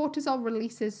cortisol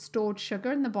releases stored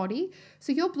sugar in the body.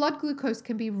 So your blood glucose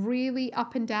can be really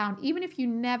up and down, even if you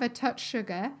never touch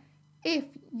sugar, if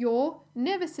your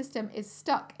nervous system is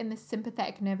stuck in the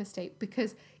sympathetic nervous state.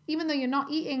 Because even though you're not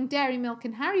eating dairy, milk,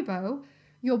 and Haribo,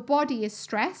 your body is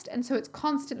stressed, and so it's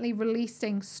constantly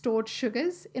releasing stored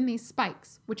sugars in these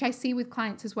spikes, which I see with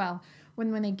clients as well.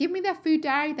 When they give me their food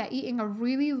diary, they're eating a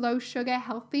really low sugar,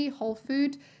 healthy, whole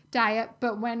food diet.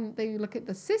 But when they look at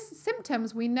the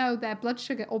symptoms, we know their blood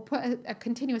sugar, or put a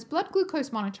continuous blood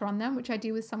glucose monitor on them, which I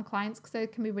do with some clients because they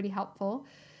can be really helpful.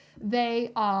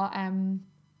 They are,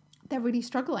 they're really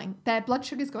struggling. Their blood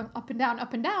sugar is going up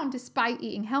and down despite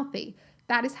eating healthy.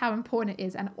 That is how important it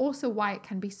is, and also why it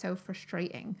can be so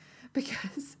frustrating,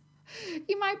 because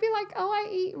you might be like, oh, I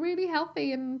eat really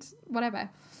healthy and whatever.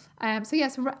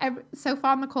 So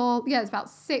far on the call, it's about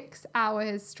 6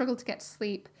 hours, struggle to get to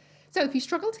sleep. So if you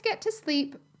struggle to get to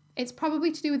sleep, it's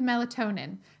probably to do with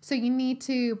melatonin. So you need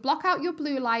to block out your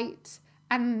blue light,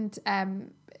 and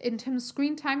in terms of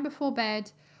screen time before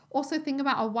bed, also think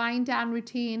about a wind down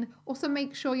routine. Also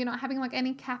make sure you're not having like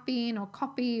any caffeine or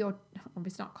coffee, or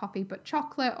obviously not coffee, but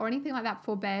chocolate or anything like that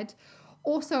before bed.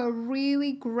 Also a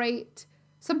really great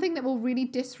something that will really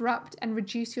disrupt and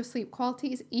reduce your sleep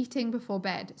quality is eating before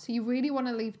bed. So you really want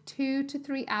to leave 2 to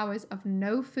 3 hours of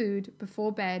no food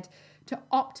before bed to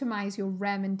optimize your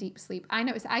REM and deep sleep. I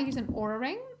notice I use an Oura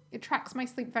Ring. It tracks my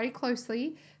sleep very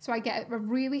closely. So I get a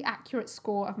really accurate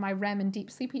score of my REM and deep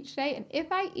sleep each day. And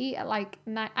if I eat at like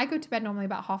 9, I go to bed normally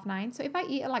about 9:30. So if I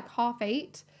eat at like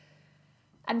 8:30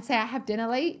 and say I have dinner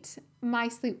late, my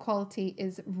sleep quality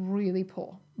is really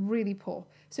poor, really poor.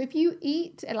 So if you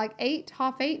eat at like 8,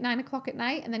 8:30, 9 o'clock at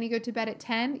night, and then you go to bed at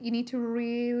 10, you need to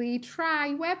really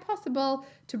try, where possible,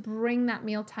 to bring that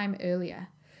meal time earlier,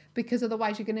 because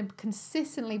otherwise you're going to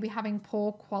consistently be having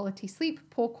poor quality sleep.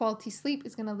 Poor quality sleep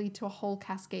is going to lead to a whole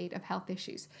cascade of health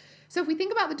issues. So if we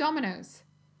think about the dominoes,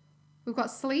 we've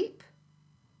got sleep,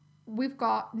 we've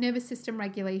got nervous system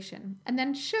regulation, and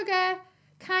then sugar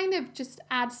kind of just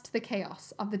adds to the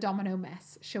chaos of the domino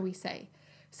mess, shall we say.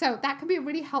 So that can be a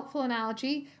really helpful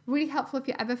analogy, really helpful if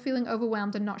you're ever feeling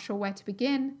overwhelmed and not sure where to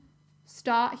begin.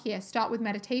 Start here. Start with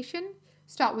meditation.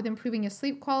 Start with improving your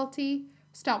sleep quality.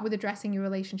 Start with addressing your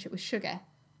relationship with sugar.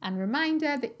 And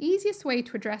reminder, the easiest way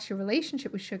to address your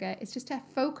relationship with sugar is just to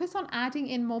focus on adding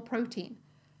in more protein.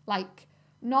 Like,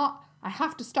 not, I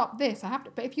have to stop this,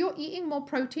 but if you're eating more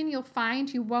protein, you'll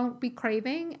find you won't be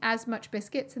craving as much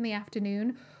biscuits in the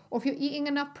afternoon. Or if you're eating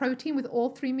enough protein with all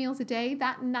 3 meals a day,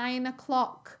 that 9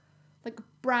 o'clock like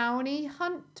brownie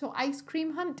hunt or ice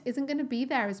cream hunt isn't going to be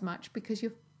there as much, because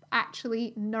you're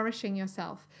actually nourishing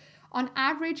yourself. On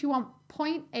average, you want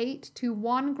 0.8 to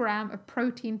 1 gram of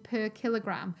protein per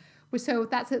kilogram. So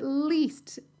that's at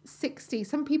least 60.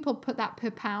 Some people put that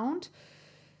per pound.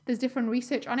 There's different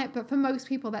research on it, but for most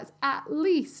people, that's at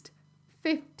least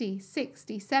 50,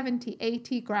 60, 70,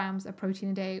 80 grams of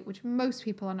protein a day, which most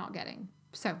people are not getting.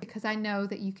 So because I know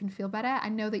that you can feel better, I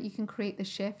know that you can create the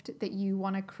shift that you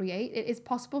want to create. It is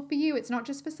possible for you. It's not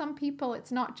just for some people.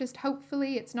 It's not just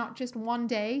hopefully, it's not just one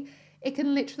day. It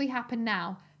can literally happen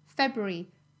now. February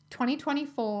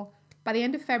 2024, by the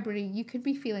end of February, you could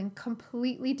be feeling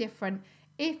completely different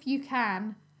if you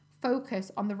can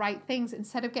focus on the right things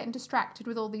instead of getting distracted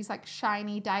with all these like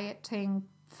shiny dieting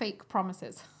fake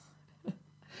promises.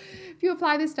 If you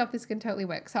apply this stuff, this can totally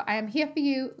work. So I am here for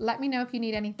you. Let me know if you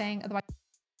need anything. Otherwise,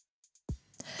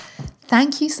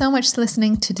 thank you so much for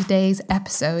listening to today's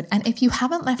episode. And if you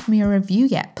haven't left me a review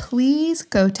yet, please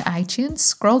go to iTunes,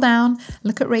 scroll down,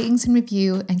 look at ratings and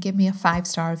review, and give me a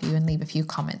 5-star review and leave a few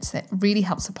comments. That really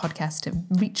helps the podcast to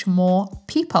reach more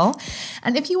people.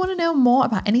 And if you want to know more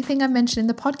about anything I mentioned in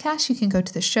the podcast, you can go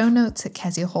to the show notes at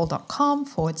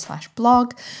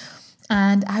keziahall.com/blog.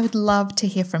 And I would love to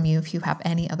hear from you if you have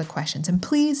any other questions. And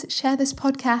please share this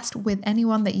podcast with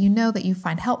anyone that you know that you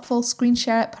find helpful. Screen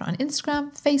share it, put it on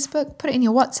Instagram, Facebook, put it in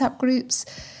your WhatsApp groups,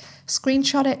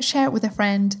 screenshot it, share it with a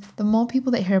friend. The more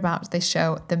people that hear about this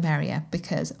show, the merrier,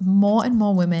 because more and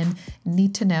more women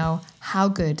need to know how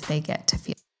good they get to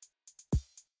feel.